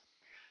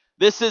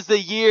This is the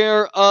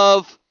year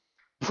of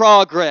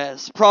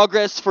progress.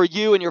 Progress for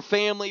you and your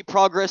family,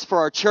 progress for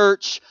our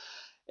church.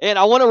 And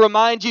I want to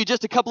remind you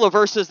just a couple of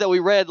verses that we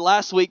read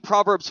last week.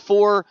 Proverbs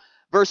 4,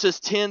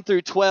 verses 10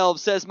 through 12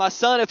 says, "My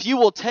son, if you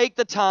will take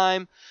the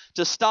time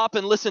to stop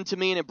and listen to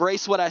me and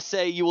embrace what I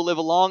say, you will live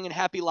a long and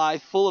happy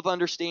life, full of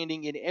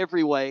understanding in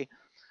every way.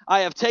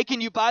 I have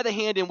taken you by the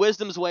hand in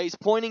wisdom's ways,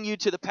 pointing you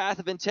to the path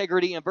of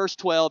integrity." In verse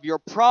 12, "Your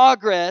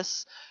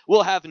progress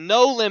will have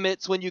no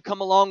limits when you come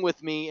along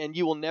with me, and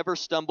you will never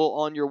stumble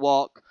on your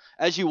walk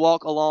as you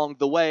walk along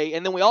the way."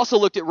 And then we also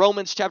looked at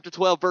Romans chapter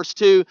 12, verse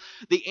 2.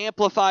 The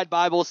Amplified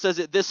Bible says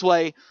it this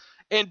way: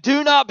 "And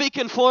do not be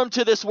conformed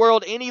to this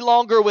world any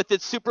longer with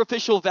its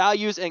superficial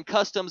values and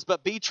customs,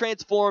 but be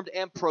transformed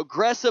and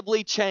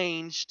progressively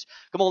changed."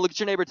 Come on, look at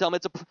your neighbor, tell them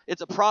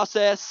it's a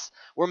process.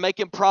 We're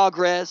making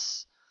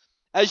progress.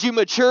 "As you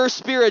mature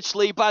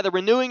spiritually by the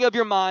renewing of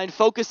your mind,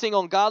 focusing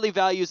on godly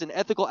values and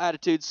ethical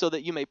attitudes, so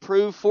that you may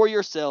prove for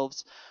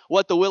yourselves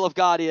what the will of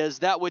God is,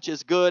 that which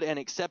is good and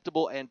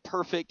acceptable and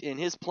perfect in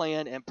His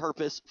plan and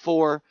purpose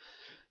for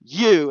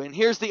you." And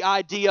here's the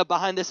idea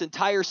behind this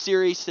entire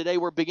series. Today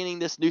we're beginning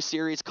this new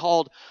series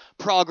called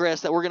Progress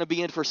that we're going to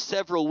be in for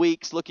several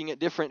weeks, looking at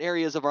different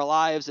areas of our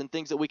lives and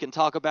things that we can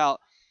talk about.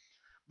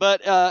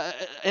 But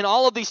in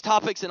all of these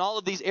topics, in all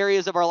of these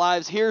areas of our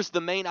lives, here's the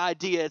main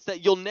idea. It's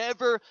that you'll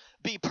never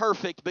be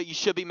perfect, but you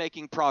should be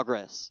making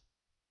progress.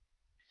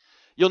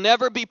 You'll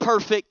never be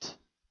perfect,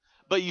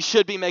 but you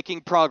should be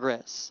making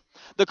progress.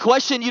 The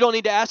question you don't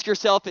need to ask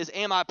yourself is,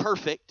 am I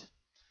perfect?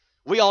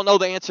 We all know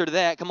the answer to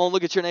that. Come on,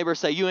 look at your neighbor and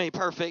say, you ain't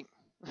perfect.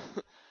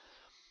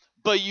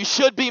 But you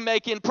should be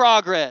making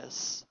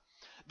progress.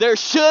 There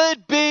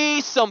should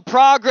be some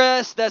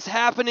progress that's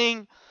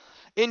happening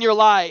in your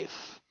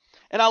life.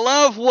 And I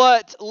love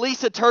what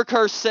Lisa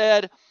TerKeurst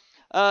said,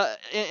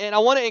 and I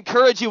want to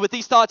encourage you with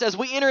these thoughts as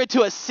we enter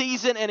into a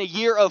season and a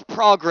year of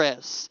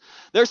progress.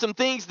 There's some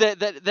things that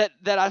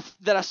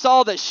I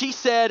saw that she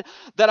said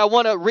that I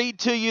want to read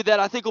to you that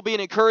I think will be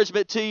an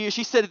encouragement to you.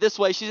 She said it this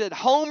way. She said,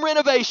 "Home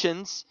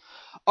renovations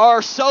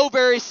are so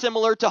very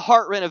similar to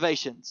heart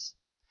renovations.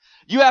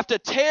 You have to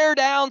tear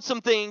down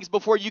some things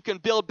before you can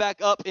build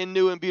back up in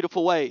new and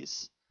beautiful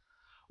ways.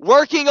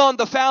 Working on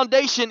the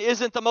foundation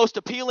isn't the most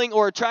appealing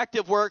or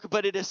attractive work,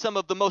 but it is some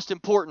of the most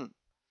important.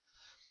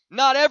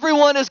 Not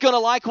everyone is going to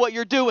like what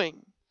you're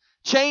doing.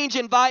 Change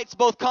invites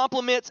both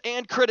compliments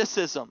and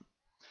criticism."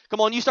 Come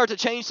on, you start to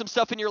change some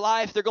stuff in your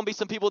life, there are going to be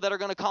some people that are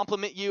going to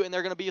compliment you, and there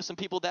are going to be some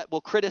people that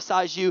will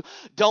criticize you.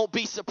 Don't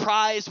be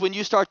surprised when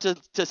you start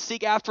to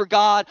seek after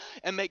God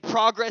and make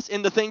progress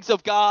in the things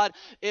of God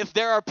if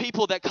there are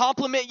people that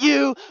compliment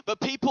you, but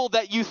people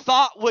that you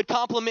thought would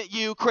compliment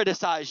you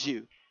criticize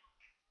you.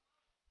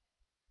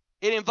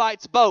 It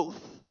invites both.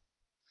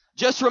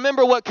 Just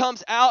remember, what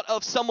comes out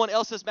of someone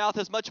else's mouth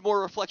is much more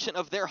a reflection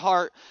of their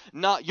heart,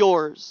 not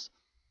yours.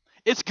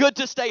 It's good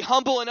to stay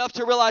humble enough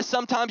to realize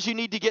sometimes you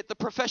need to get the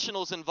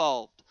professionals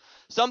involved.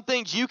 Some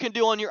things you can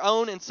do on your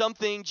own and some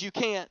things you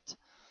can't.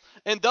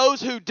 And those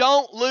who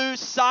don't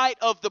lose sight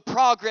of the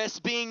progress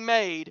being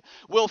made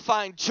will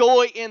find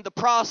joy in the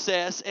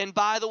process. And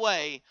by the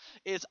way,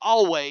 it's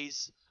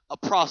always a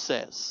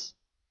process.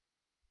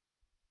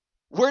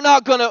 We're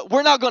not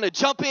gonna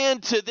jump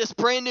into this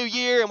brand new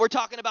year and we're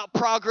talking about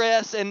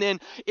progress, and then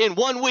in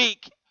 1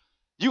 week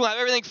you have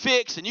everything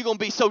fixed and you're gonna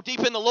be so deep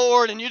in the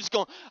Lord and you're just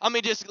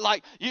gonna, just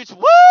like you just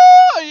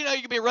woo, you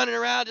can be running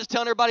around just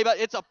telling everybody about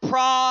it. It's a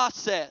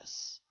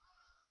process.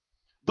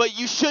 But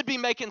you should be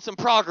making some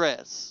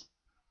progress.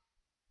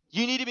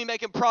 You need to be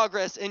making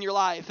progress in your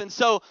life. And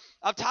so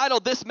I've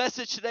titled this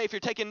message today, if you're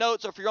taking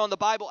notes or if you're on the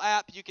Bible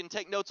app, you can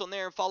take notes on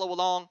there and follow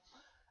along.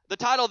 The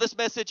title of this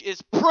message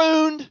is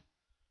Pruned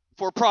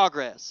for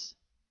Progress.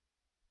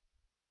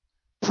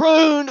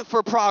 Pruned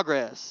for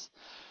Progress.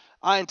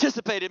 I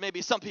anticipated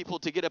maybe some people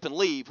to get up and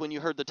leave when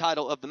you heard the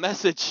title of the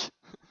message.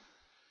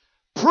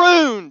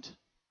 Pruned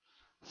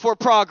for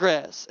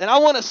Progress. And I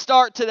want to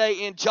start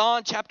today in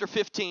John chapter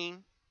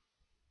 15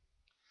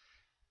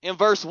 in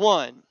verse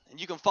 1. And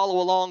you can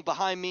follow along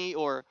behind me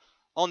or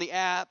on the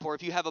app, or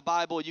if you have a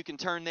Bible, you can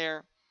turn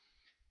there.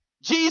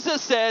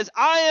 Jesus says,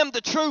 "I am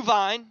the true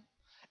vine,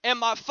 and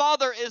my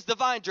Father is the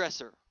vine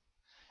dresser.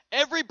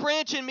 Every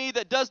branch in me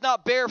that does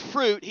not bear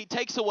fruit, He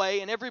takes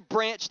away, and every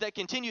branch that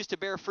continues to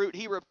bear fruit,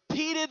 He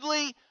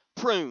repeatedly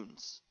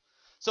prunes,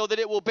 so that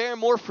it will bear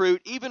more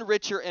fruit, even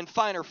richer and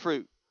finer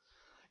fruit.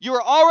 You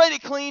are already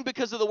clean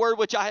because of the word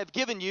which I have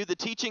given you, the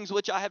teachings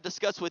which I have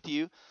discussed with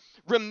you.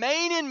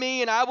 Remain in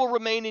me, and I will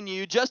remain in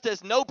you, just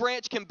as no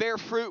branch can bear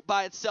fruit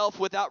by itself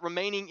without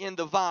remaining in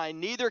the vine.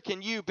 Neither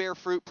can you bear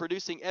fruit,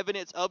 producing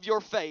evidence of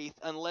your faith,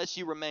 unless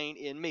you remain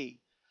in me.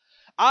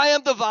 I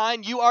am the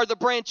vine, you are the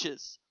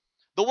branches.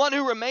 The one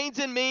who remains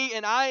in me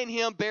and I in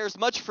him bears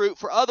much fruit,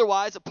 for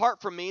otherwise,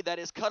 apart from me, that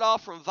is cut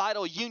off from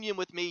vital union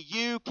with me,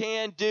 you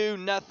can do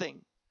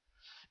nothing.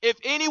 If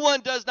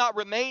anyone does not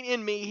remain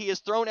in me, he is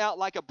thrown out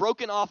like a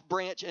broken off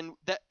branch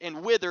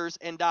and withers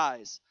and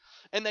dies.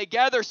 And they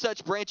gather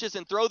such branches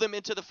and throw them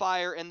into the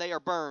fire, and they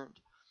are burned.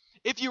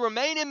 If you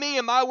remain in me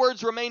and my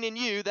words remain in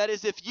you, that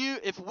is,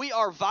 if we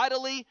are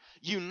vitally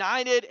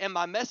united and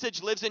my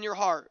message lives in your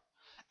heart,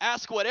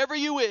 ask whatever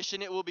you wish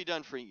and it will be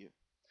done for you.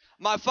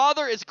 My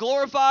Father is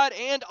glorified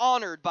and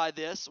honored by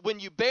this when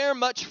you bear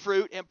much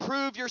fruit and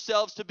prove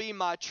yourselves to be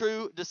my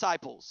true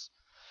disciples.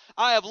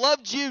 I have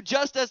loved you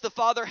just as the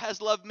Father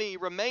has loved me.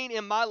 Remain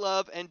in my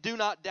love and do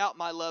not doubt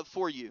my love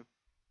for you.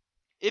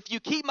 If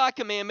you keep my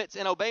commandments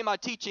and obey my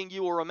teaching,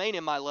 you will remain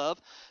in my love,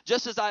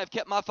 just as I have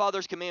kept my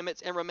Father's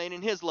commandments and remain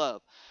in his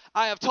love.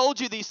 I have told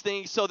you these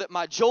things so that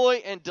my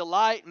joy and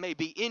delight may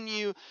be in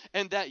you,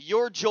 and that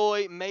your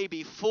joy may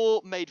be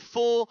made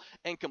full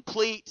and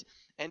complete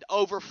and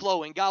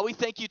overflowing. God, we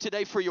thank you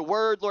today for your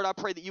word. Lord, I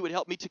pray that you would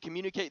help me to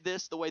communicate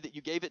this the way that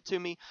you gave it to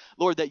me.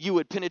 Lord, that you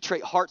would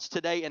penetrate hearts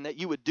today and that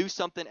you would do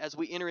something as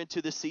we enter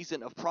into this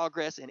season of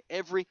progress in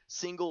every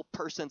single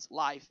person's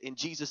life. In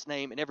Jesus'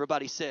 name, and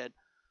everybody said,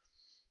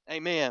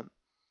 amen.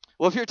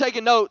 Well, if you're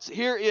taking notes,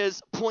 here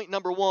is point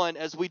number 1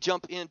 as we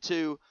jump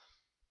into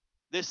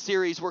this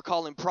series we're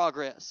calling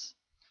Progress.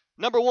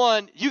 Number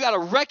 1, you got to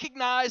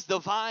recognize the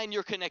vine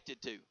you're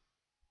connected to.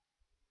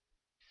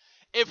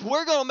 If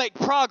we're going to make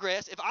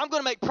progress, if I'm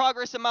going to make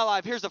progress in my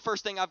life, here's the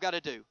first thing I've got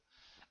to do.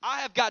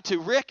 I have got to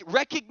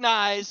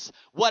recognize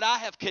what I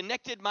have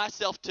connected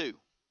myself to.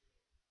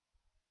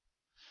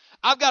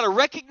 I've got to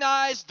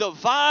recognize the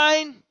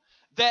vine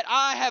that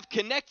I have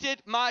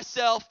connected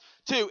myself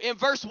to. In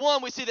verse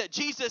 1, we see that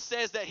Jesus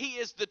says that he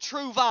is the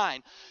true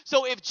vine.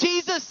 So if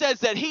Jesus says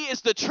that he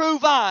is the true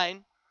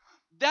vine,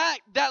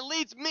 that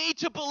leads me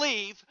to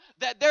believe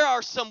that there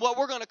are some, what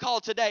we're going to call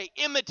today,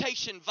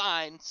 imitation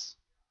vines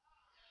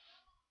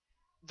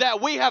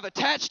that we have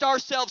attached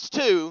ourselves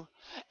to,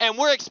 and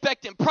we're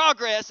expecting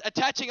progress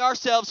attaching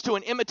ourselves to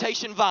an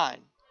imitation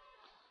vine.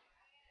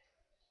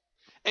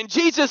 And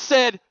Jesus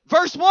said,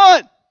 verse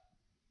 1,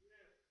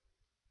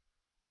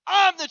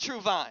 I'm the true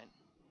vine.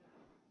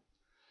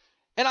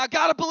 And I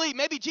got to believe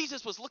maybe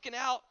Jesus was looking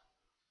out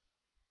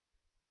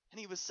and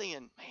he was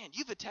saying, man,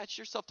 you've attached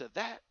yourself to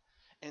that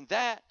and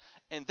that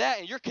and that,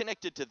 and you're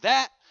connected to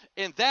that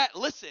and that.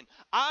 Listen,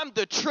 I'm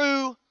the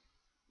true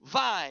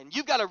vine.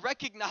 You've got to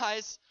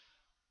recognize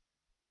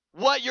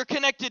what you're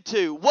connected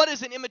to. What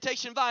is an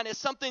imitation vine? It's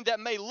something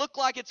that may look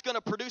like it's going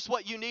to produce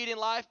what you need in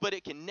life, but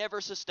it can never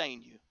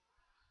sustain you.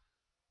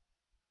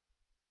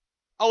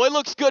 Oh, it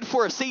looks good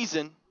for a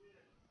season.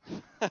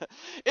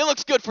 It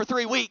looks good for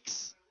 3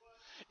 weeks.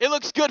 It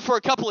looks good for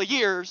a couple of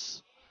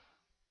years.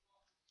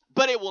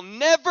 But it will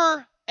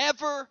never,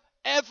 ever,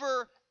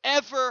 ever,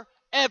 ever,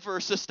 ever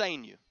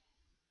sustain you.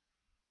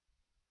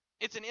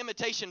 It's an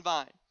imitation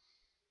vine.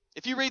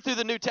 If you read through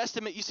the New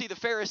Testament, you see the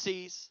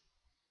Pharisees.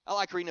 I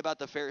like reading about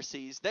the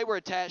Pharisees. They were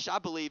attached, I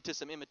believe, to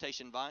some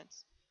imitation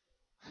vines.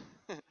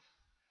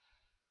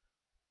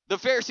 The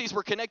Pharisees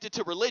were connected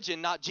to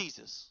religion, not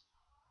Jesus.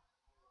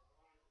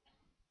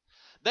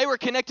 They were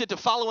connected to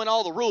following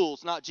all the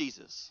rules, not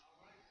Jesus.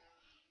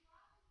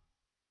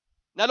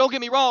 Now, don't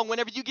get me wrong.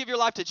 Whenever you give your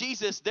life to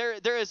Jesus,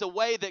 there is a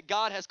way that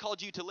God has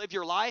called you to live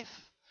your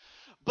life.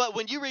 But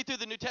when you read through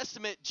the New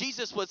Testament,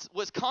 Jesus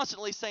was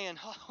constantly saying,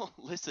 oh,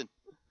 listen,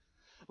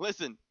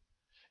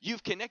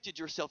 you've connected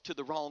yourself to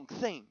the wrong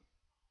thing.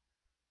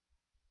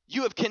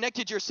 You have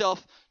connected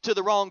yourself to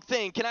the wrong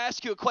thing. Can I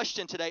ask you a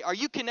question today? Are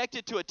you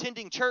connected to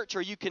attending church or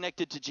are you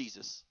connected to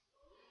Jesus?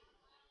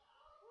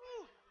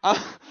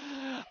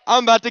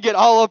 I'm about to get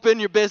all up in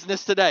your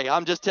business today.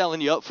 I'm just telling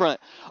you up front.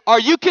 Are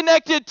you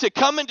connected to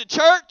coming to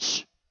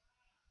church?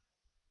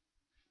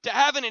 To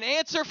having an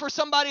answer for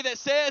somebody that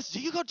says,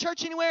 do you go to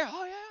church anywhere?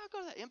 Oh, yeah, I go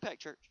to that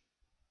Impact Church.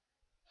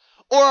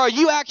 Or are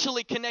you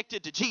actually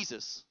connected to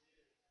Jesus?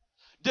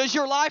 Does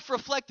your life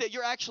reflect that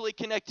you're actually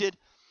connected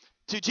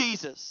to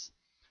Jesus?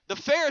 The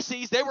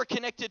Pharisees, they were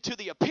connected to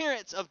the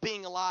appearance of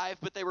being alive,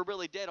 but they were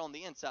really dead on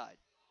the inside.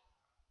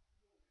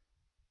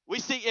 We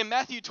see in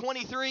Matthew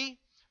 23,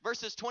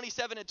 verses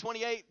 27 and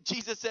 28,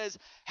 Jesus says,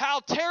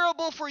 how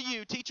terrible for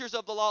you, teachers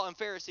of the law and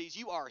Pharisees,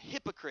 you are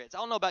hypocrites. I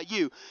don't know about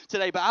you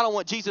today, but I don't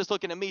want Jesus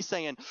looking at me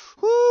saying,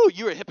 whoo,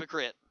 you're a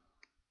hypocrite.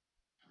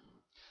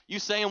 You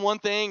saying one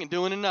thing and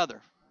doing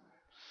another.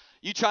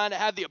 You trying to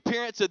have the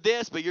appearance of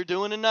this, but you're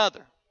doing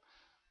another.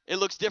 It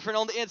looks different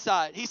on the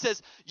inside. He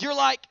says, you're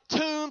like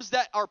tombs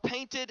that are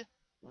painted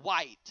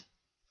white.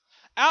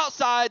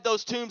 Outside,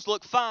 those tombs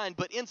look fine,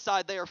 but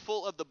inside they are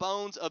full of the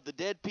bones of the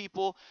dead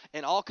people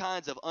and all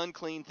kinds of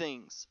unclean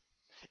things.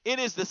 It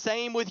is the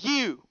same with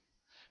you.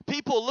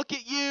 People look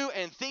at you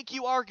and think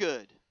you are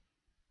good,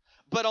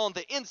 but on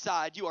the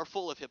inside you are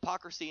full of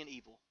hypocrisy and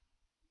evil.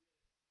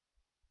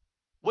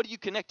 What are you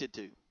connected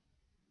to?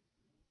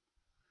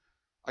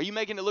 Are you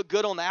making it look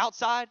good on the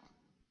outside,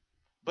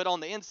 but on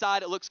the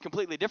inside it looks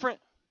completely different?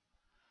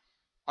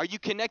 Are you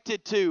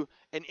connected to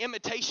an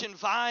imitation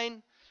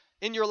vine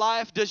in your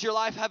life? Does your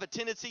life have a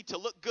tendency to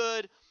look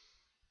good,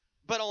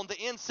 but on the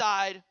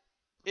inside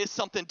is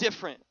something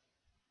different?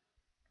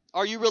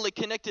 Are you really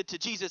connected to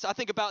Jesus? I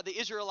think about the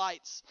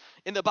Israelites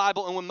in the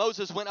Bible, and when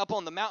Moses went up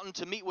on the mountain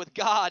to meet with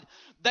God,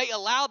 they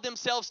allowed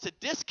themselves to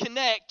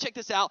disconnect, check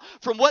this out,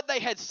 from what they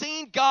had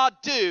seen God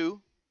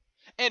do,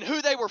 and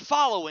who they were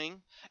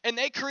following, and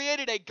they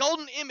created a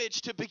golden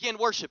image to begin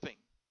worshiping.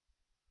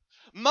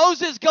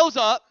 Moses goes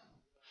up,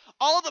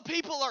 all the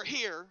people are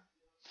here,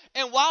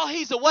 and while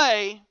he's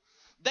away,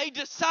 they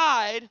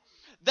decide,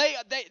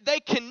 they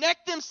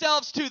connect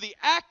themselves to the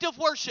act of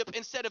worship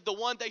instead of the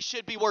one they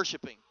should be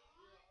worshiping.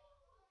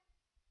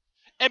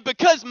 And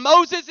because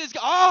Moses is,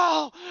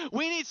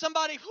 we need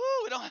somebody.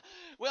 We don't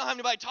have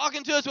anybody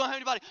talking to us. We don't have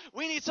anybody.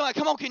 We need somebody.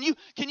 Come on, can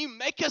you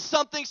make us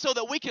something so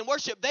that we can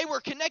worship? They were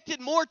connected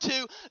more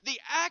to the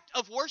act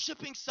of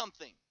worshiping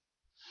something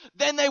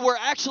than they were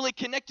actually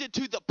connected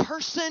to the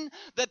person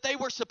that they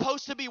were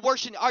supposed to be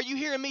worshiping. Are you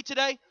hearing me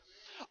today?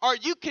 Are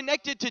you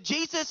connected to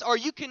Jesus? Or are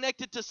you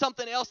connected to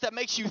something else that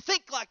makes you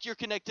think like you're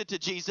connected to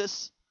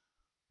Jesus?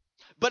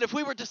 But if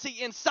we were to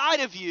see inside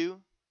of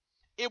you,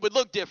 it would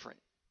look different.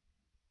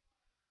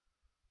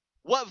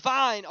 What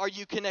vine are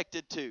you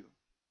connected to?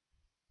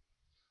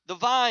 The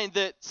vine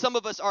that some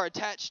of us are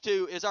attached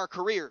to is our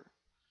career.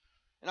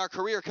 And our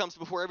career comes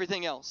before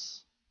everything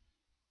else.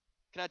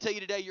 Can I tell you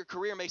today, your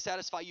career may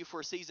satisfy you for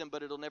a season,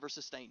 but it'll never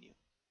sustain you.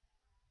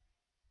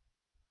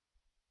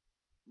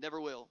 Never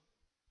will.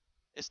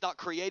 It's not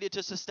created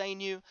to sustain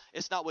you.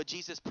 It's not what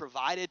Jesus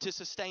provided to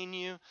sustain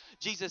you.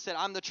 Jesus said,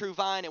 I'm the true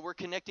vine, and we're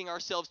connecting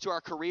ourselves to our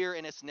career,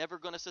 and it's never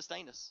going to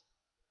sustain us.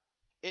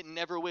 It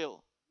never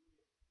will.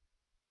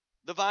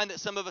 The vine that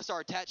some of us are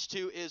attached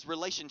to is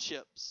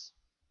relationships.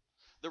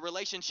 The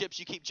relationships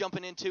you keep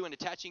jumping into and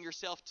attaching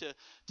yourself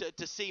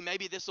to see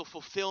maybe this will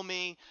fulfill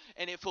me,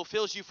 and it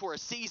fulfills you for a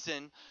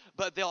season,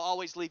 but they'll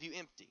always leave you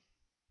empty.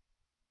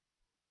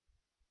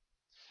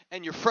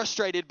 And you're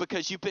frustrated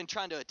because you've been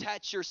trying to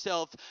attach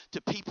yourself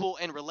to people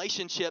and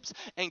relationships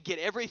and get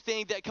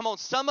everything that, come on,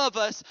 some of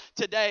us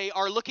today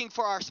are looking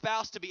for our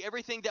spouse to be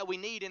everything that we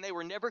need, and they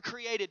were never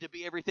created to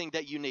be everything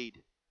that you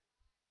need.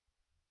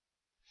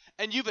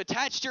 And you've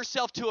attached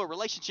yourself to a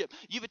relationship.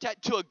 You've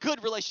attached to a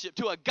good relationship,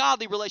 to a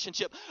godly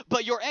relationship.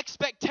 But your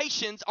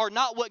expectations are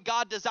not what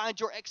God designed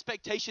your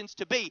expectations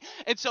to be.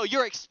 And so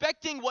you're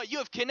expecting what you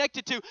have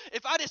connected to.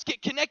 If I just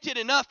get connected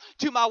enough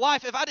to my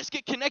wife, if I just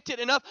get connected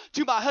enough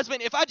to my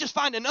husband, if I just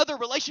find another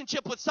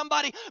relationship with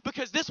somebody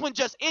because this one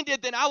just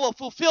ended, then I will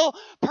fulfill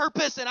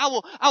purpose and I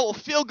will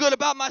feel good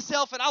about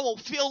myself and I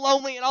won't feel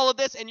lonely and all of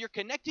this. And you're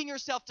connecting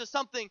yourself to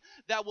something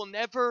that will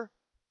never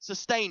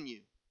sustain you.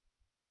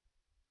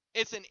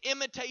 It's an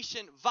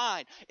imitation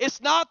vine.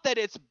 It's not that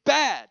it's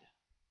bad.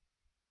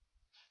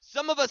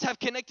 Some of us have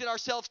connected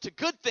ourselves to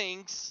good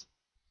things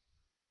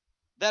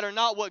that are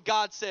not what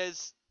God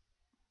says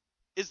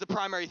is the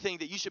primary thing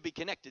that you should be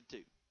connected to.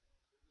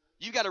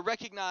 You got to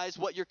recognize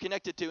what you're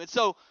connected to. And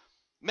so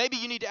maybe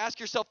you need to ask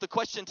yourself the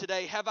question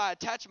today, have I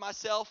attached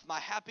myself, my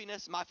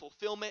happiness, my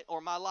fulfillment,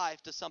 or my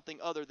life to something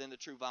other than the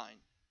true vine?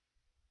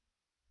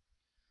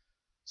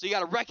 So you got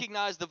to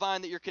recognize the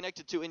vine that you're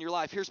connected to in your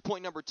life. Here's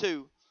point number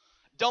 2.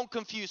 Don't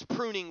confuse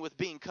pruning with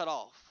being cut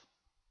off.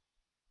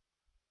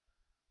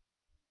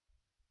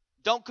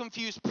 Don't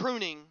confuse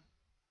pruning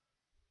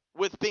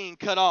with being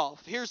cut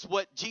off. Here's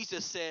what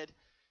Jesus said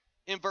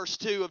in verse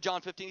 2 of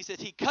John 15. He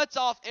says, He cuts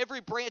off every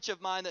branch of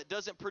mine that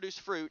doesn't produce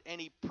fruit, and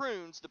He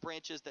prunes the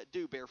branches that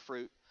do bear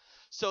fruit,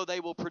 so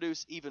they will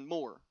produce even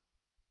more.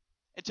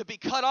 And to be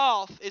cut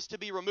off is to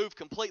be removed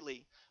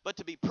completely, but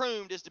to be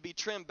pruned is to be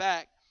trimmed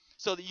back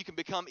so that you can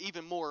become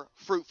even more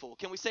fruitful.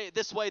 Can we say it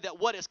this way, that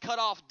what is cut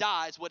off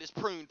dies, what is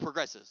pruned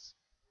progresses?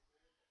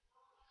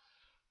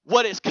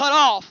 What is cut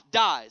off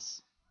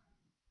dies,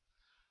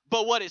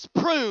 but what is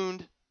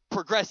pruned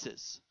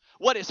progresses.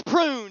 What is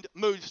pruned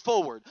moves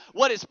forward.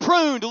 What is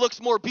pruned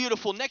looks more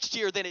beautiful next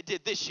year than it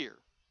did this year.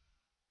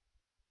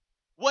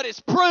 What is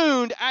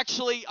pruned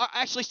actually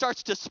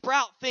starts to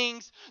sprout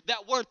things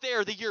that weren't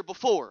there the year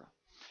before.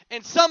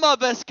 And some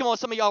of us, come on,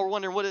 some of y'all were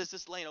wondering, what is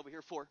this lane over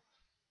here for?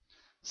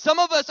 Some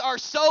of us are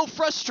so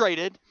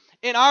frustrated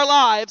in our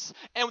lives,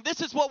 and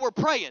this is what we're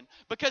praying,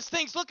 because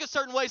things look a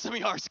certain way. Some of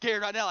y'all are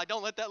scared right now, like,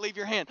 don't let that leave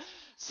your hand.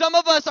 Some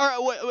of us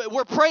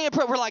we're praying,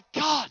 we're like,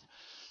 God,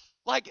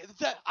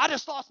 I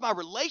just lost my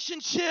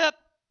relationship.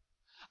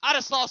 I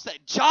just lost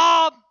that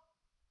job.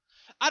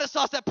 I just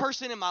lost that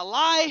person in my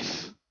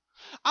life.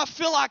 I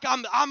feel like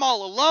I'm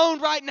all alone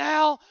right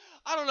now.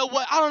 I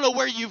don't know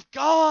where you've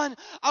gone.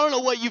 I don't know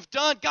what you've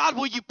done. God,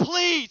 will you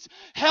please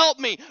help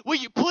me? Will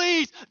you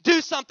please do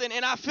something?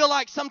 And I feel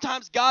like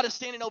sometimes God is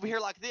standing over here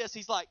like this.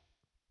 He's like,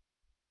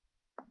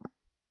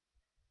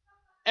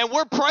 and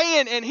we're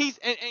praying, and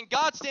and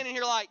God's standing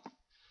here like,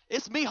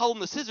 it's me holding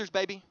the scissors,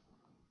 baby.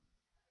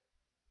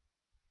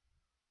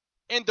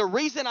 And the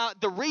reason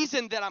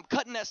that I'm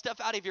cutting that stuff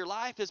out of your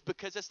life is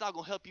because it's not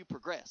going to help you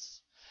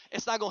progress.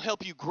 It's not going to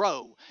help you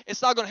grow.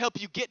 It's not going to help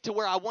you get to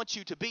where I want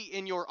you to be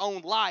in your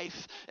own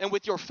life and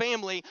with your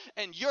family.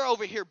 And you're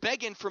over here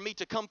begging for me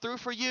to come through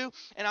for you.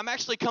 And I'm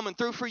actually coming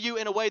through for you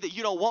in a way that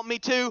you don't want me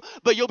to.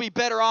 But you'll be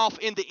better off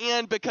in the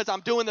end because I'm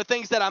doing the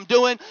things that I'm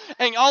doing.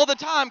 And all the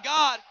time,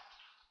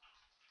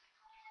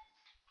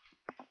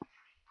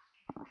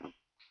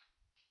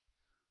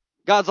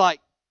 God's like,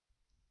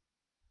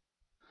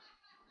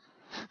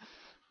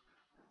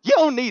 you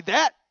don't need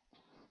that.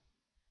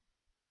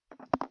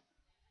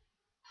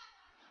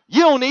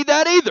 You don't need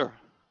that either.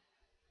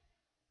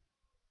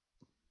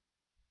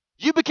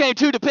 You became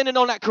too dependent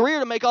on that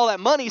career to make all that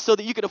money so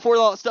that you could afford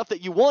all that stuff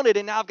that you wanted,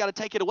 and now I've got to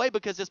take it away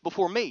because it's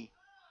before me.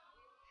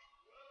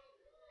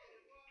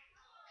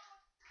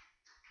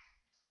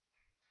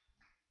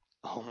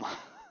 Oh my.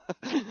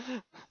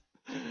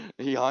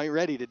 Y'all ain't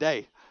ready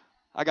today.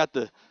 I got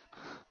the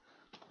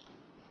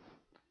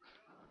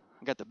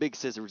big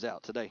scissors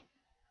out today.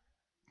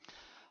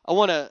 I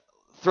want to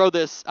throw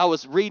this. I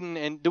was reading,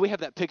 and do we have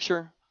that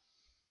picture?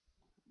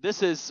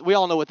 We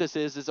all know what this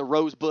is a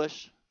rose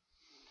bush.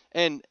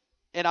 And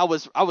I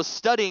was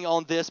studying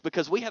on this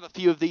because we have a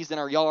few of these in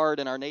our yard,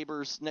 and our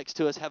neighbors next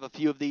to us have a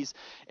few of these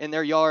in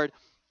their yard.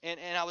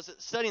 And I was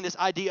studying this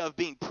idea of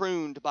being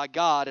pruned by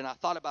God, and I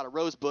thought about a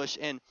rose bush,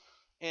 and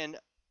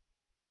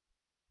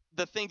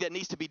the thing that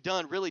needs to be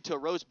done really to a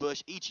rose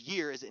bush each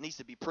year is it needs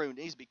to be pruned.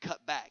 It needs to be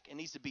cut back. It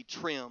needs to be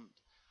trimmed.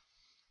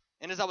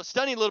 And as I was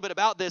studying a little bit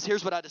about this,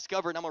 here's what I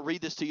discovered, and I'm going to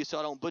read this to you so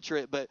I don't butcher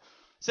it. But it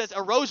says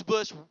a rose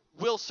bush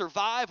will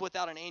survive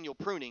without an annual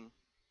pruning,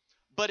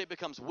 but it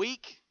becomes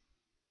weak,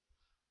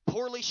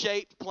 poorly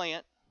shaped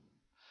plant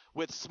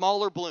with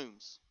smaller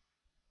blooms.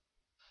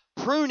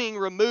 Pruning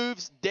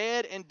removes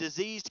dead and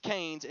diseased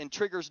canes and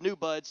triggers new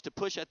buds to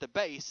push at the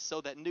base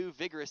so that new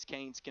vigorous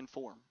canes can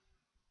form.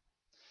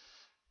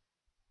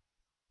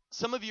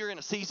 Some of you are in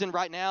a season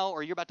right now,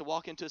 or you're about to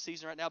walk into a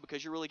season right now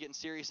because you're really getting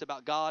serious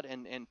about God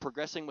and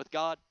progressing with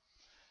God.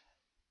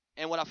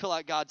 And what I feel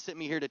like God sent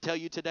me here to tell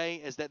you today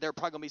is that there are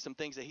probably going to be some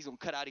things that he's going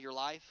to cut out of your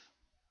life.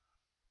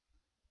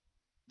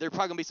 There are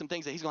probably going to be some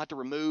things that he's going to have to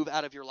remove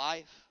out of your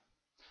life.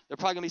 There are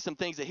probably going to be some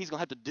things that he's going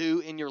to have to do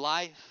in your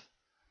life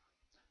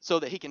so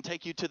that he can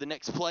take you to the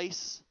next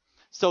place,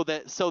 so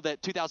that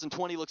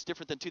 2020 looks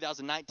different than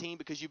 2019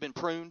 because you've been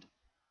pruned.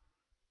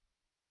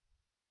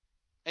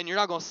 And you're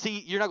not going to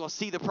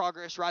see the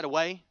progress right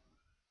away.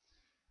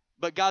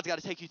 But God's got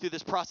to take you through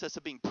this process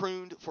of being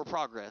pruned for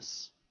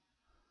progress.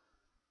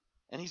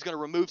 And he's going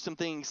to remove some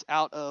things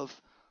out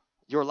of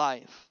your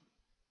life.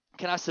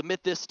 Can I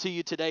submit this to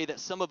you today that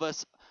some of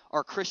us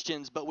are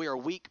Christians, but we are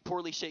weak,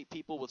 poorly shaped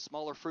people with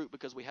smaller fruit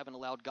because we haven't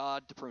allowed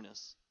God to prune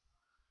us?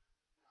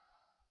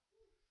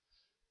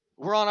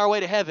 We're on our way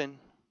to heaven,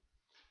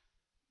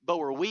 but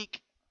we're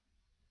weak,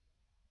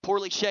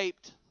 poorly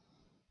shaped,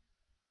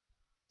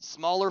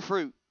 smaller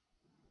fruit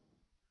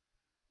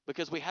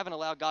because we haven't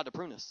allowed God to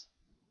prune us.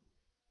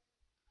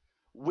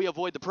 We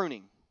avoid the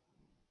pruning.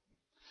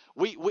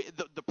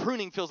 The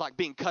pruning feels like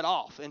being cut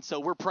off, and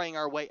so we're praying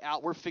our way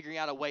out. We're figuring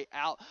out a way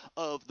out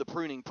of the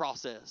pruning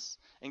process,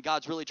 and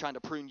God's really trying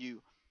to prune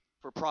you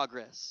for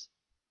progress.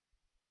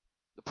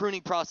 The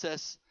pruning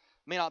process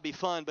may not be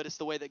fun, but it's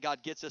the way that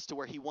God gets us to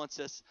where he wants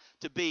us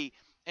to be.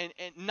 And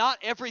not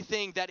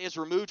everything that is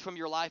removed from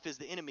your life is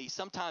the enemy.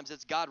 Sometimes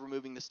it's God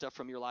removing the stuff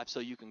from your life so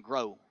you can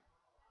grow.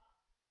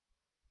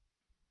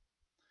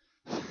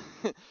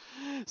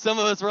 Some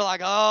of us were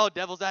like, oh,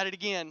 devil's at it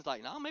again. It's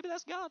like, no, maybe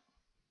that's God.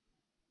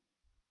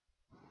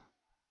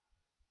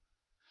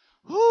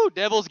 Whoo,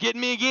 devil's getting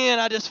me again.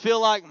 I just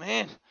feel like,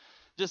 man,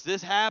 just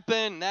this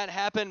happened, that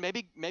happened.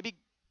 Maybe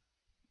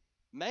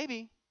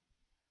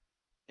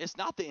it's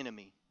not the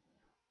enemy.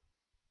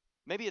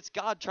 Maybe it's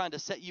God trying to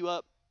set you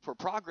up for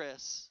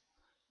progress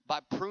by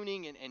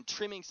pruning and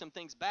trimming some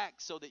things back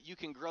so that you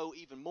can grow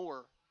even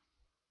more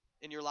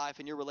in your life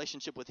and your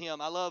relationship with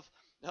him. I love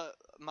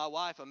my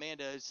wife,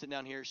 Amanda, who's sitting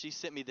down here. She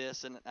sent me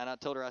this, and I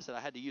told her, I said I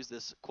had to use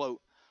this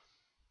quote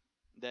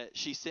that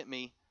she sent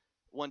me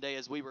one day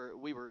as we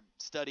were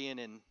studying,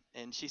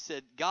 and she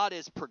said, God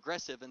is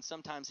progressive, and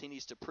sometimes he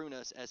needs to prune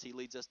us as he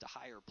leads us to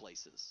higher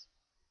places.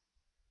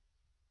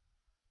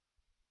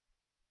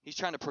 He's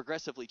trying to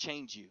progressively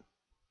change you,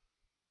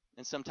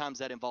 and sometimes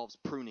that involves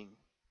pruning.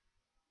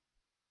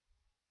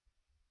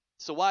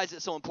 So why is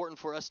it so important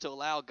for us to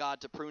allow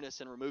God to prune us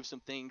and remove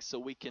some things so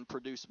we can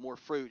produce more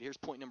fruit? Here's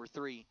point number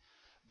 3.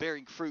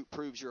 Bearing fruit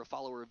proves you're a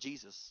follower of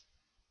Jesus.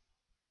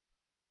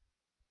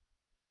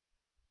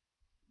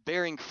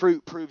 Bearing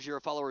fruit proves you're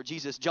a follower of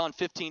Jesus. John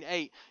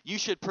 15:8, you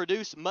should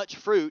produce much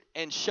fruit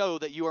and show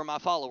that you are my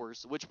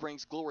followers, which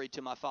brings glory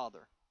to my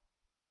Father.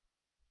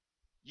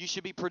 You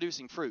should be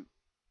producing fruit.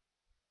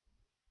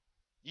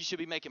 You should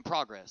be making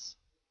progress.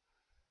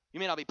 You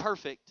may not be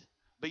perfect,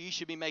 but you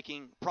should be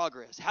making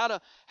progress. How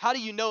do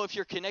you know if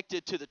you're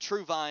connected to the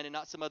true vine and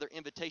not some other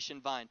invitation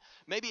vine?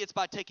 Maybe it's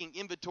by taking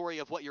inventory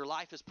of what your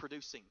life is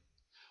producing.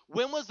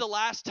 When was the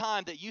last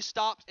time that you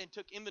stopped and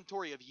took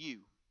inventory of you?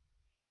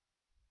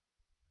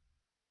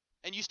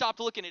 And you stopped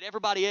looking at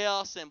everybody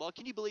else and, well,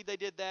 can you believe they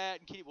did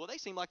that? And well, they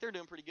seem like they're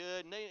doing pretty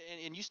good.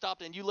 And you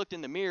stopped and you looked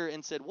in the mirror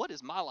and said, what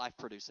is my life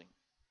producing?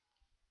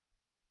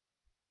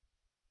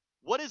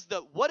 What is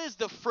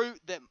the fruit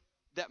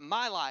that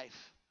my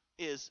life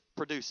is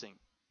producing?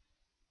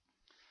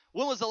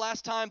 When was the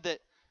last time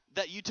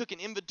that you took an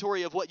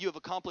inventory of what you have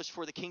accomplished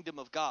for the kingdom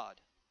of God?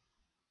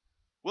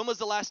 When was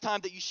the last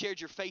time that you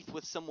shared your faith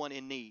with someone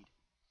in need?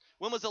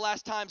 When was the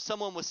last time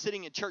someone was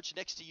sitting in church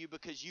next to you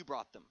because you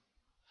brought them?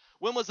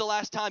 When was the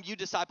last time you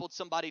discipled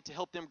somebody to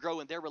help them grow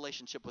in their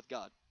relationship with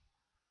God?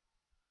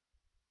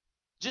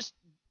 Just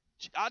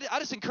I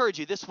just encourage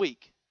you this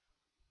week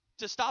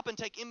to stop and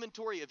take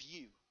inventory of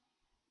you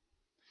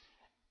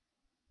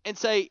and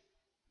just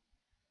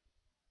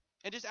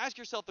ask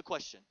yourself the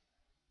question,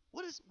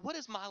 what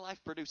is my life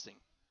producing?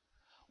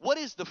 What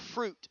is the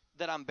fruit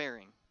that I'm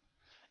bearing?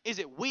 Is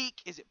it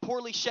weak? Is it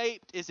poorly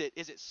shaped? Is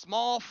it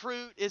small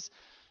fruit?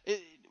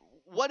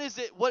 What is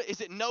it? What is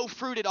it? No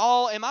fruit at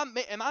all? Am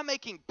I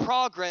making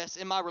progress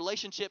in my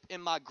relationship, in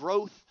my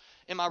growth,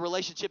 in my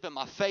relationship, in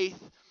my faith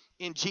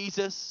in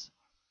Jesus?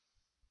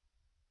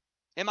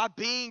 Am I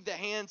being the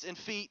hands and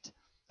feet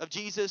of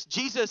Jesus?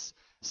 Jesus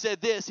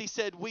said this. He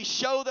said, we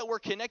show that we're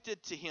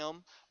connected to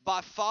him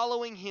by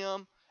following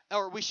him,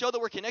 or we show that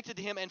we're connected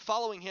to him and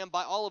following him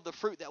by all of the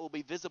fruit that will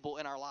be visible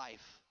in our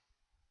life.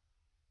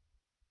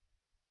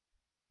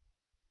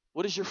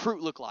 What does your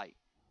fruit look like?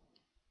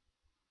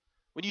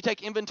 When you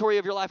take inventory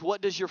of your life,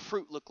 what does your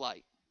fruit look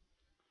like?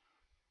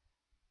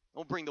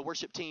 We'll bring the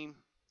worship team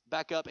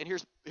back up. And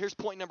here's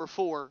point number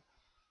 4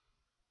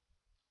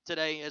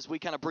 today as we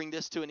kind of bring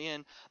this to an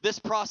end. This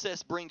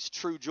process brings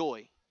true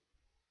joy.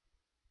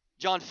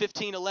 John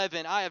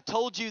 15:11, I have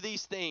told you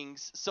these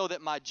things so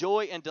that my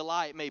joy and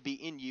delight may be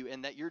in you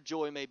and that your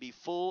joy may be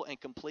full and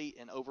complete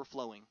and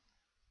overflowing.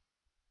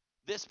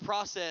 This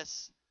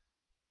process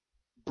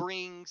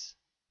brings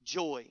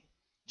joy.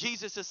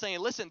 Jesus is saying,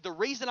 listen, the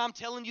reason I'm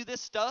telling you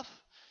this stuff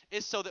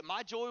is so that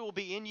my joy will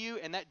be in you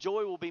and that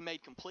joy will be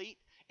made complete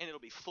and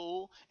it'll be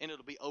full and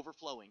it'll be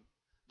overflowing.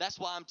 That's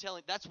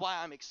why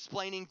I'm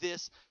explaining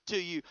this to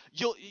you.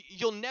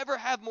 You'll never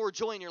have more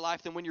joy in your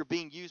life than when you're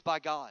being used by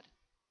God.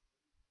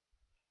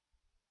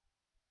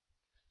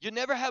 You'll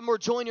never have more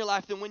joy in your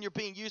life than when you're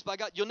being used by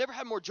God. You'll never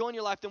have more joy in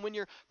your life than when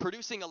you're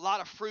producing a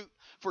lot of fruit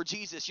for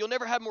Jesus. You'll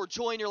never have more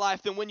joy in your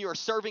life than when you are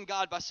serving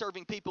God by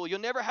serving people. You'll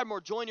never have more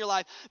joy in your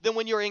life than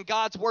when you're in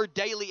God's word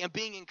daily and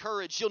being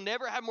encouraged. You'll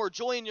never have more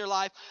joy in your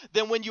life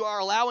than when you are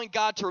allowing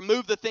God to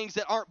remove the things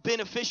that aren't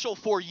beneficial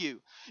for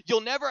you.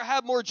 You'll never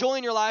have more joy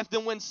in your life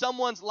than when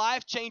someone's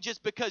life changes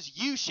because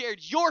you shared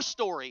your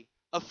story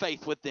of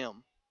faith with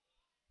them.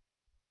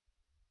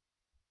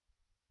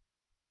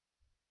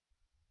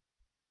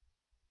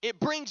 It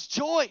brings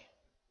joy.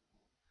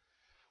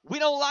 We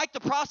don't like the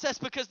process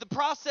because the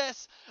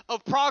process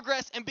of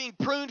progress and being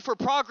pruned for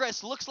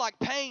progress looks like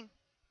pain.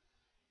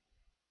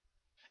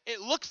 It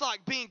looks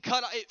like being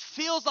cut off. It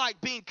feels like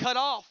being cut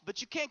off,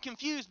 but you can't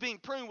confuse being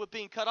pruned with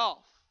being cut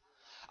off.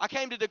 I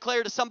came to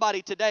declare to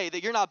somebody today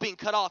that you're not being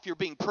cut off, you're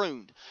being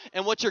pruned.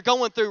 And what you're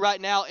going through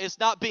right now is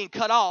not being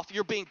cut off,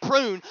 you're being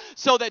pruned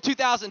so that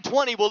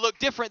 2020 will look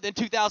different than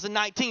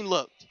 2019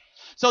 looked.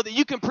 So that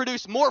you can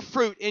produce more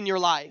fruit in your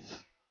life.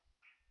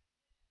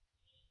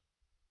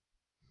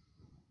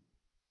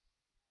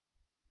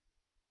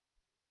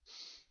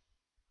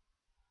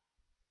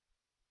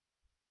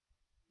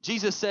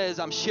 Jesus says,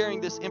 I'm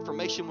sharing this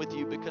information with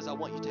you because I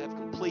want you to have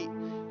complete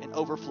and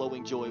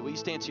overflowing joy. Will you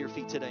stand to your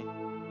feet today?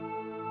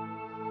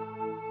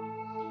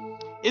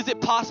 Is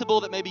it possible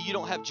that maybe you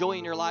don't have joy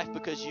in your life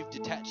because you've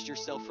detached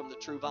yourself from the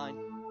true vine?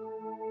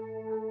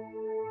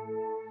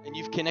 And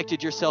you've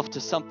connected yourself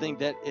to something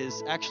that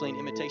is actually an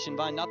imitation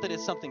vine? Not that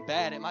it's something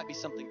bad, it might be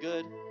something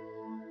good.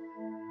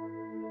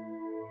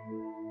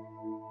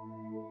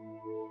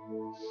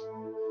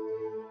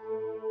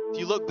 If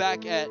you look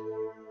back at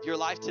your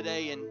life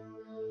today and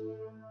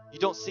you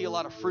don't see a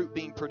lot of fruit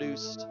being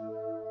produced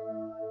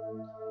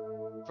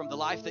from the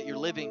life that you're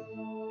living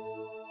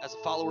as a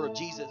follower of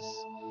Jesus,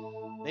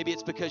 maybe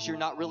it's because you're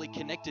not really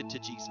connected to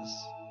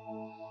Jesus.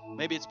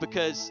 Maybe it's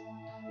because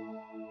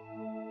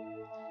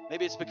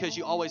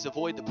you always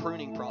avoid the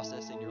pruning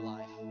process in your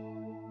life.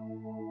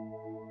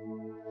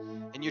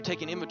 And you're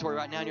taking inventory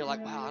right now and you're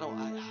like, wow, I don't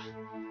know.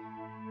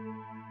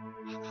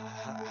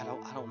 I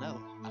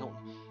don't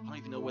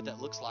even know what that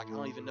looks like. I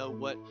don't even know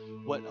what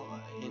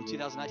in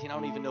 2019, I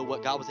don't even know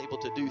what God was able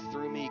to do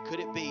through me. Could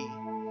it be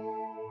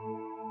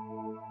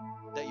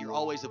that you're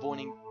always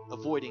avoiding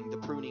the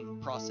pruning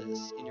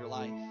process in your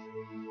life?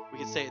 We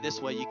could say it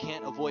this way: you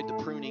can't avoid the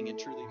pruning and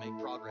truly make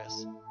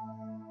progress.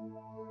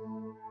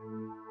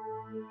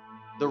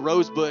 The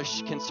rose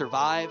bush can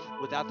survive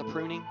without the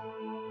pruning,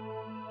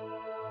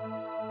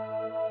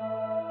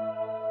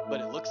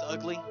 but it looks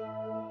ugly.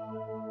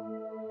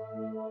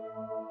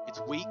 It's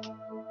weak.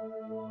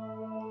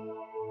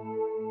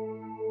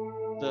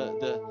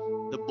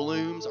 The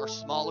blooms are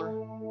smaller,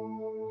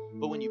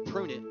 but when you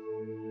prune it,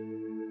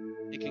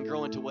 it can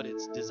grow into what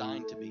it's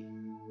designed to be.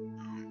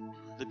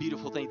 The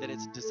beautiful thing that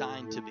it's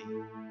designed to be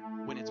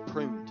when it's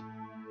pruned.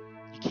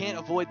 You can't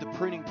avoid the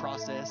pruning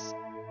process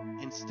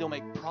and still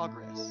make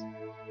progress.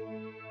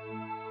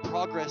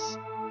 Progress,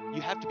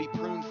 you have to be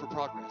pruned for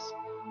progress.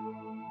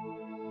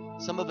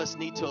 Some of us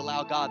need to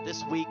allow God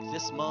this week,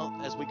 this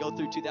month, as we go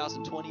through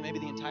 2020, maybe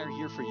the entire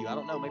year for you. I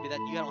don't know, maybe that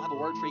you don't have a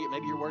word for you.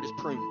 Maybe your word is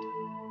pruned.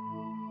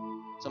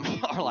 Some of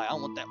you are like, I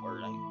don't want that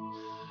word.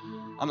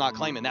 I'm not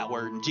claiming that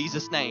word. In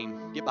Jesus'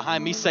 name, get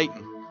behind me,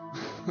 Satan.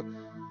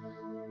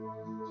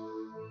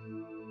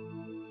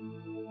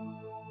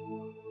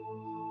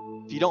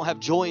 If you don't have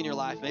joy in your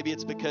life, maybe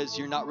it's because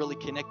you're not really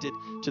connected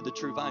to the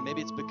true vine.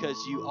 Maybe it's because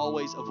you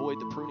always avoid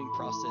the pruning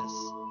process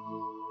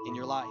in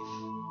your life.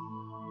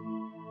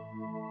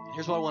 And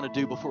here's what I want to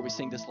do before we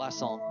sing this last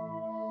song.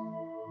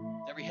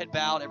 Every head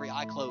bowed, every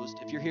eye closed.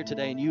 If you're here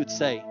today and you would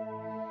say,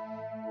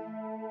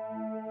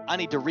 I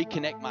need to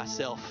reconnect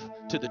myself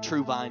to the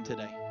true vine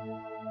today.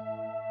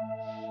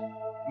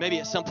 Maybe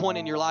at some point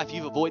in your life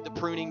you've avoided the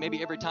pruning.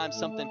 Maybe every time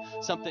something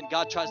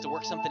God tries to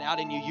work something out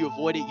in you, you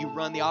avoid it. You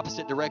run the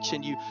opposite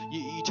direction. You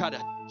try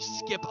to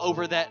skip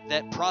over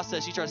that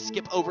process. You try to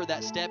skip over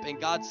that step.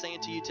 And God's saying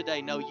to you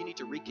today, no, you need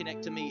to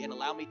reconnect to me and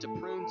allow me to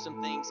prune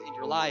some things in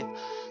your life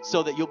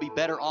so that you'll be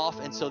better off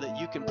and so that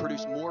you can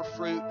produce more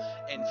fruit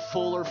and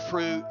fuller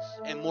fruit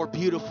and more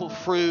beautiful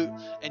fruit,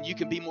 and you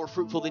can be more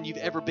fruitful than you've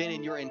ever been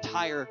in your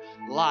entire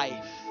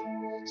life.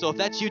 So if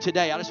that's you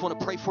today, I just want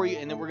to pray for you,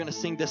 and then we're going to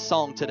sing this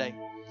song today.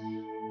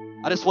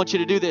 I just want you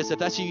to do this. If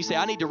that's you say,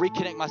 I need to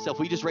reconnect myself.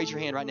 Will you just raise your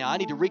hand right now? I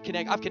need to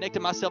reconnect. I've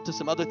connected myself to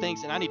some other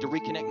things, and I need to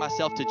reconnect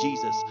myself to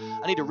Jesus.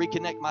 I need to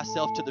reconnect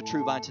myself to the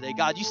true vine today.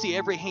 God, you see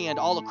every hand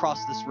all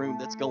across this room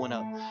that's going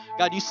up.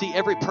 God, you see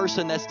every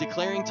person that's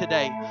declaring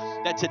today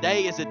that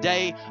today is a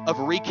day of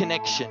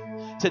reconnection.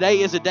 Today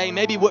is a day,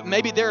 maybe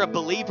they're a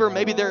believer,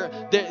 maybe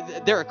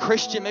they're a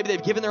Christian, maybe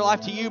they've given their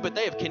life to you, but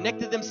they have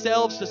connected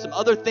themselves to some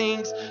other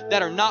things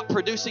that are not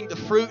producing the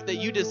fruit that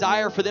you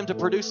desire for them to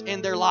produce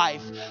in their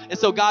life. And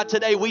so God,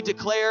 today we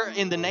declare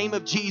in the name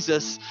of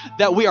Jesus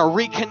that we are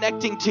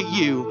reconnecting to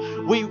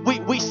you.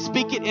 We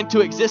speak it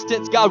into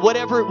existence. God,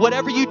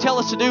 whatever you tell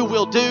us to do,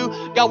 we'll do.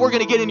 God, we're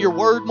going to get in your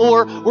word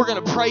more. We're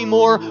going to pray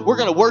more. We're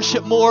going to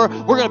worship more.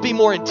 We're going to be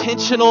more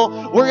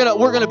intentional. We're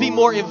going to be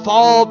more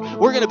involved.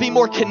 We're going to be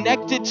more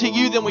connected to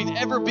you than we've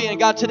ever been.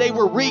 God, today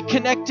we're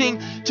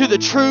reconnecting to the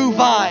true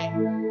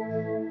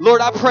vine.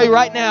 Lord, I pray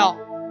right now.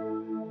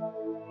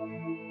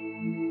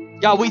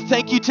 God, we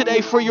thank you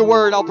today for your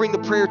word. I'll bring the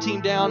prayer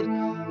team down.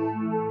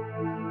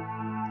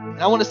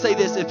 And I want to say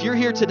this. If you're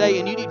here today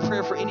and you need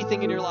prayer for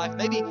anything in your life,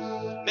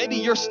 maybe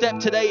your step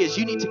today is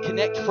you need to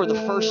connect for the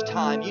first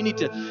time. You need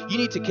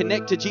to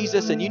connect to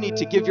Jesus, and you need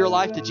to give your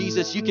life to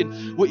Jesus.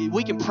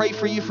 We can pray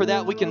for you for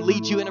that. We can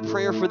lead you in a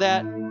prayer for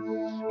that.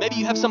 Maybe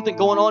you have something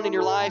going on in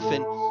your life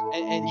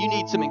and you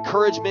need some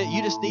encouragement.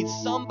 You just need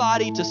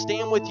somebody to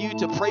stand with you,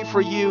 to pray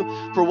for you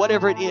for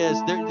whatever it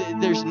is.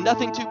 There's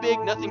nothing too big,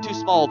 nothing too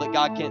small that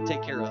God can't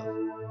take care of.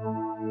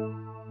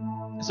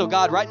 And so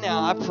God, right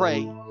now I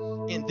pray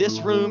in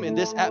this room, in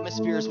this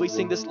atmosphere, as we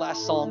sing this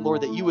last song, Lord,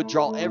 that you would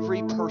draw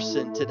every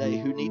person today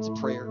who needs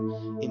prayer.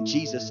 In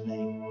Jesus'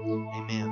 name, amen.